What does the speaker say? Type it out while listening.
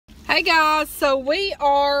Hey guys, so we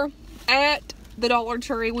are at the Dollar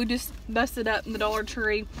Tree. We just busted up in the Dollar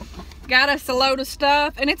Tree. Got us a load of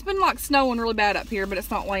stuff, and it's been like snowing really bad up here, but it's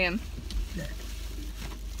not laying.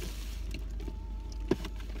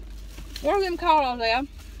 What are them called, Isaiah?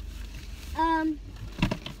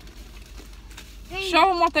 Show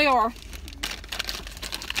them what they are.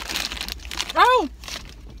 Oh!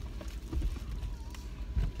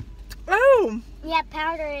 Oh! Yeah,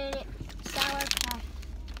 powder in it. Sour powder.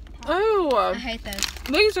 Oh! I hate those.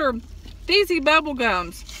 These are Fizzy bubble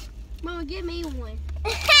gums. Mama, give me one.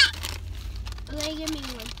 Okay, give me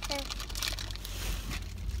one.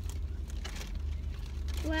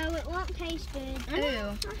 Well, it won't taste good. Ew. I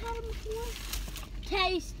had them before.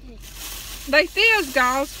 Taste it. They fizz,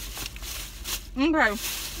 guys. Okay.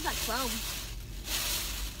 It's like foam.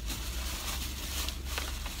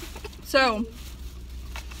 So,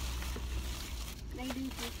 They do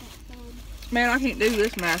taste like foam. man, I can't do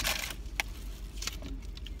this mess.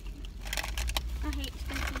 I hate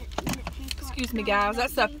stuff when it tastes like Excuse me, foam, guys. don't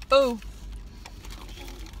That stuff. you? Ooh.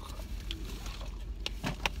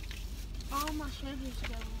 All my sugar's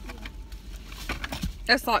going here.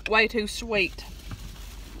 That's like way too sweet.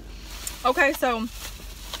 Okay, so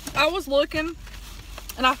I was looking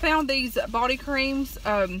and I found these body creams.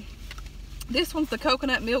 This one's the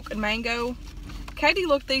coconut milk and mango. Katie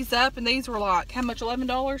looked these up and these were like, how much,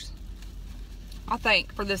 $11? I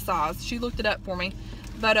think, for this size. She looked it up for me.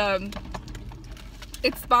 But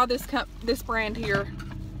it's by this brand here.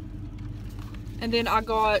 And then I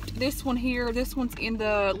got this one here. This one's in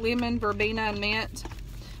the lemon, verbena, and mint.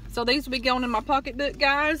 So these will be going in my pocketbook,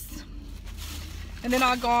 guys. And then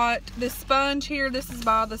I got this sponge here. This is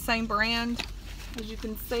by the same brand, as you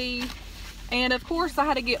can see. And of course, I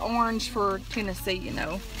had to get orange for Tennessee, you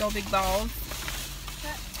know, go big balls.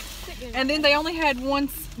 And then they only had one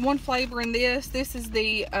flavor in this. This is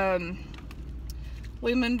the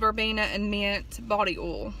lemon, verbena, and mint body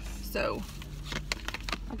oil. So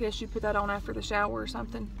I guess you put that on after the shower or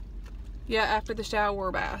something. Yeah, after the shower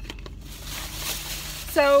or bath.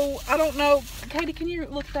 So I don't know. Katie, can you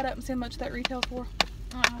look that up and see how much that retails for?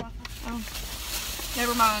 Oh,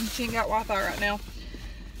 never mind. She ain't got Wi-Fi right now.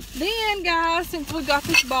 Then, guys, since we got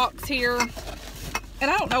this box here,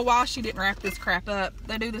 and I don't know why she didn't wrap this crap up.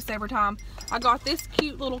 They do this every time. I got this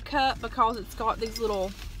cute little cup because it's got these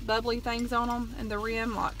little bubbly things on them, and the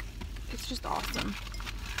rim, like, it's just awesome.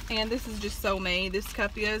 And this is just so me. This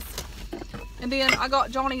cup is. And then I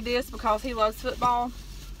got Johnny this because he loves football.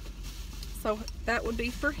 So that would be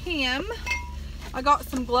for him. I got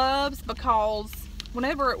some gloves because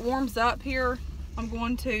whenever it warms up here, I'm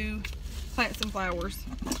going to plant some flowers.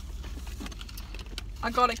 I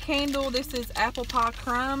got a candle. This is apple pie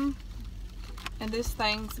crumb. And this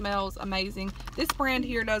thing smells amazing. This brand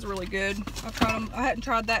here does really good. I've tried them. I hadn't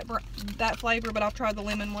tried that flavor, but I've tried the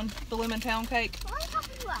lemon one, the lemon pound cake.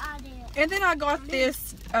 And then I got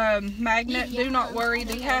this magnet, Do Not Worry,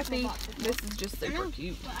 Be Happy. This is just super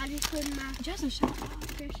cute.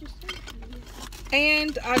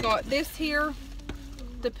 And I got this here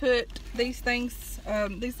to put these things,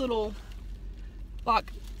 these little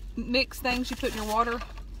like mix things you put in your water.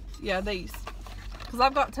 Yeah, these. Because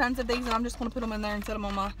I've got tons of these and I'm just going to put them in there and set them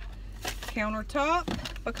on my countertop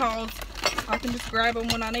because I can just grab them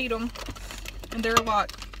when I need them. And they're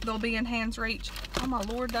like, they'll be in hand's reach. Oh my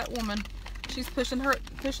Lord, that woman. She's pushing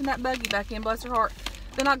that buggy back in, bless her heart.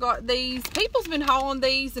 Then I got these. People's been hauling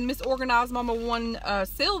these, and Misorganized Mama 1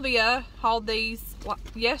 Sylvia hauled these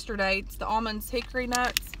yesterday. It's the almonds hickory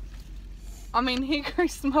nuts. I mean hickory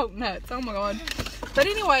smoked nuts. Oh my God. But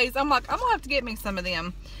anyways, I'm like, I'm gonna have to get me some of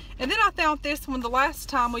them. And then I found this one the last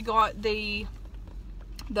time we got the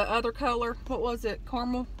other color. What was it?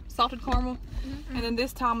 Caramel? Salted caramel. And then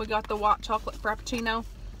this time we got the white chocolate frappuccino.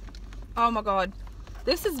 Oh my God.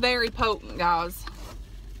 This is very potent, guys.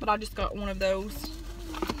 But I just got one of those.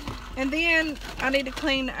 And then I need to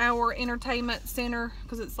clean our entertainment center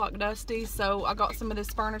because it's like dusty. So I got some of this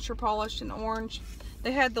furniture polish in orange.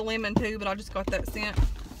 They had the lemon too, but I just got that scent.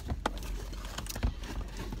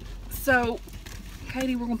 So,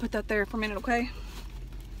 Katie, we're going to put that there for a minute, okay?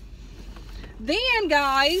 Then,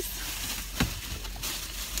 guys,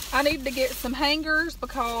 I need to get some hangers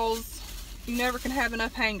because you never can have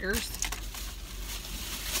enough hangers.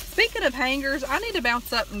 Speaking of hangers, I need to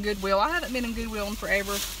bounce up in Goodwill. I haven't been in Goodwill in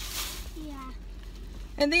forever. Yeah.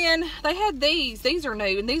 And then they had these. These are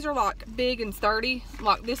new, and these are like big and sturdy.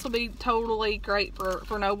 Like this will be totally great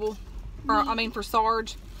for Noble, or I mean for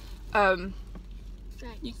Sarge.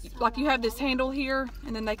 Like you have this handle here,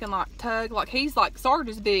 and then they can like tug. Like he's like, Sarge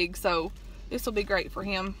is big, so this will be great for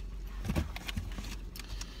him.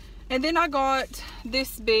 And then I got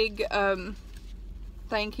this big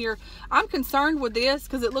thing here. I'm concerned with this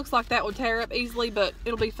because it looks like that would tear up easily, but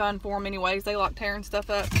it'll be fun for them anyways. They like tearing stuff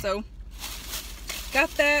up. So got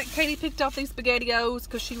that. Katie picked off these SpaghettiOs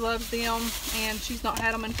because she loves them and she's not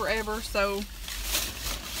had them in forever. So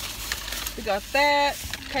we got that.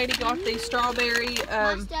 Katie got these strawberry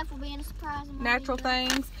My stuff will be in a surprise natural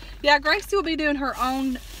things. Yeah, Gracie will be doing her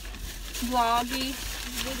own vloggy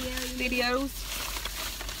videos.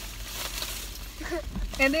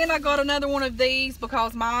 And then I got another one of these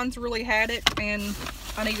because mine's really had it and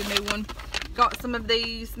I need a new one. Got some of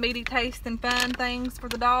these meaty taste and fun things for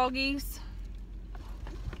the doggies.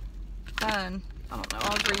 Fun. I don't know, I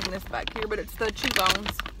was reading this back here, but it's the chew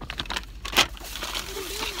bones.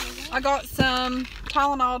 I got some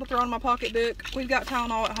Tylenol to throw in my pocketbook. We've got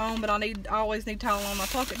Tylenol at home, but I always need Tylenol in my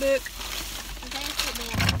pocketbook.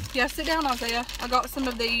 Yeah, sit down, Isaiah. I got some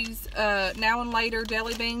of these Now and Later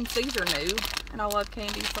jelly beans. These are new, and I love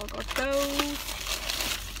candy, so I got those.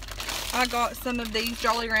 I got some of these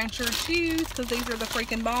Jolly Rancher chews because these are the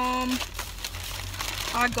freaking bomb.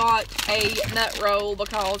 I got a nut roll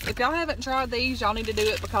because if y'all haven't tried these, y'all need to do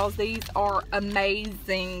it because these are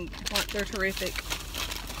amazing. Like, they're terrific.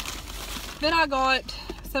 Then I got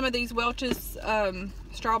some of these Welch's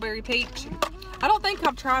strawberry peach. I don't think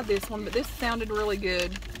I've tried this one, but this sounded really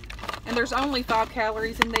good. And there's only 5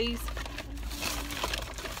 calories in these.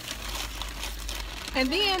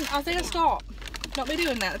 And then, Isaiah, stop. Don't be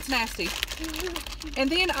doing that. It's nasty. And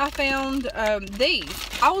then I found these.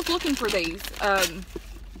 I was looking for these.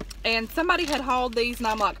 And somebody had hauled these, and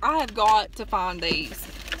I'm like, I have got to find these.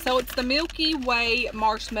 So it's the Milky Way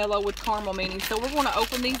Marshmallow with Caramel Minis. So we're going to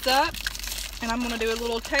open these up. And I'm going to do a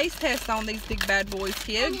little taste test on these big bad boys,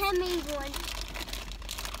 kids. And hand me one.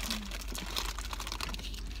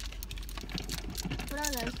 What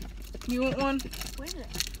are those? You want one? What is it?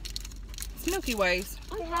 It's Milky Ways.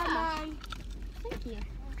 I have mine. Thank you.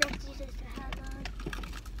 Gracie says to have mine.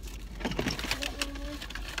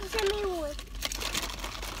 Send me one.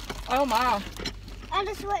 Oh my. I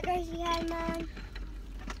just want Gracie had mine.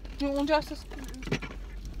 You want one, Justice?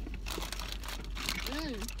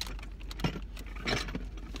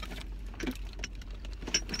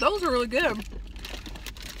 Those are really good.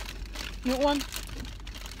 You want one?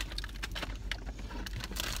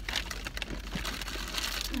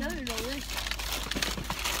 Those are delicious.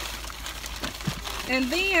 And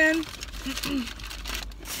then,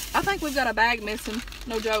 I think we've got a bag missing.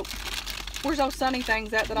 No joke. Where's those Sunny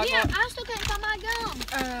things at that I got? I still couldn't find my gum.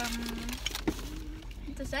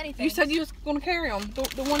 The Sunny things. You said you was going to carry them.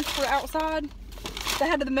 The ones for outside that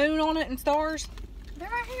had the moon on it and stars? They're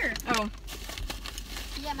right here. Oh.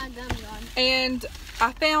 Yeah, my gum's gone. And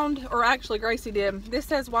I found, or actually Gracie did, this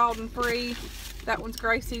says Wild and Free. That one's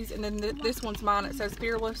Gracie's, and then this one's mine. It says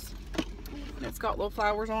Fearless. And it's got little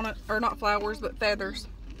flowers on it. Or not flowers, but feathers.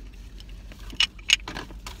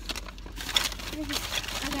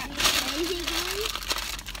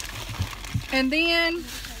 And then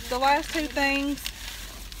the last 2 things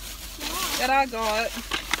that I got.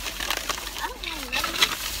 I don't know.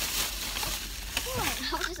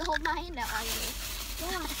 I'll just hold my hand out like this.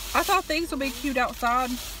 I thought these would be cute outside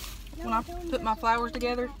when I put my flowers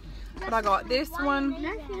together. But I got this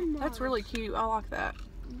one. That's really cute. I like that.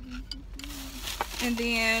 And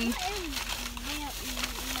then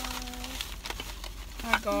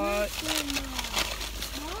I got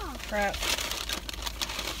crap.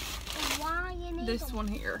 This one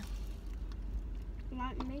here.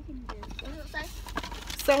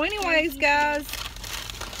 So anyways, guys,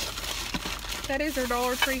 that is our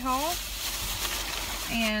Dollar Tree haul.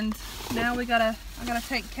 And now I gotta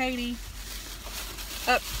take Katie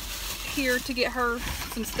up here to get her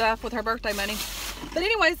some stuff with her birthday money. But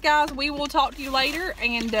anyways, guys, we will talk to you later,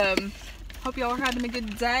 and hope y'all are having a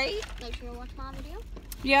good day. Make sure to watch my video.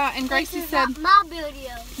 Yeah, and Gracie said my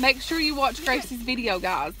video. Make sure you watch Gracie's video,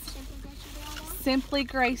 guys. Simply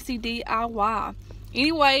Gracie DIY.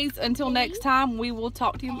 Anyways, until next time, we will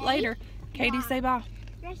talk to you later. Katie, say bye.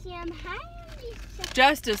 Gracie, I'm hungry.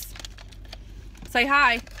 Justice, say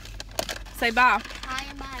hi. Say bye. Hi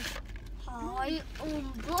and bye. Hi.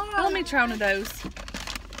 Let me try one of those.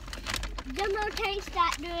 Them don't taste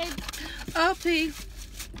that good. Oh, P.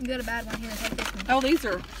 You got a bad one here. Take this one. Oh, these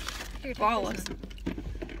are Here, flawless.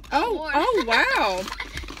 Oh, wow.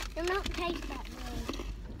 Them don't taste that good.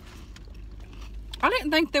 I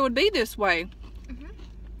didn't think they would be this way.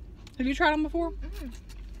 Have you tried them before?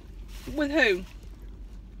 With who?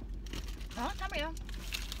 Oh, come here.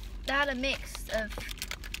 They had a mix of.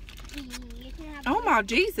 Oh my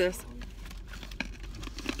Jesus.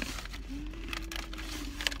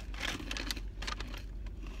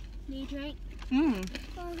 Need a drink? Mmm.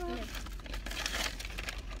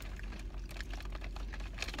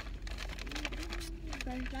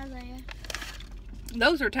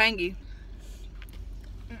 Those are tangy.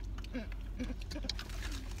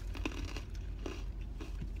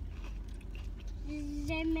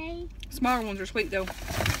 Smaller ones are sweet though.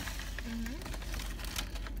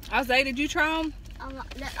 Isaiah, did you try them?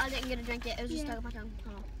 I didn't get a drink yet. It was just stuck in my tongue.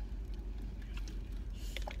 Hold on.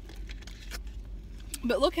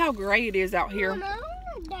 But look how gray it is out here. Mama, I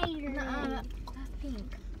want a Gatorade. That's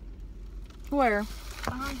pink. Where?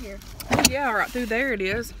 Behind here. Oh, yeah, right through there it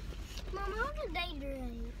is. Mama, I want a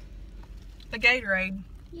Gatorade. The Gatorade.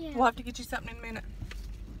 Yeah. We'll have to get you something in a minute.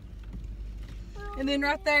 And then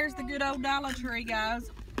right there's the good old Dollar Tree, guys.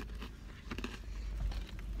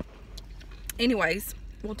 Anyways,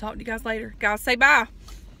 we'll talk to you guys later. Guys, say bye.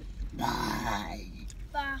 Bye.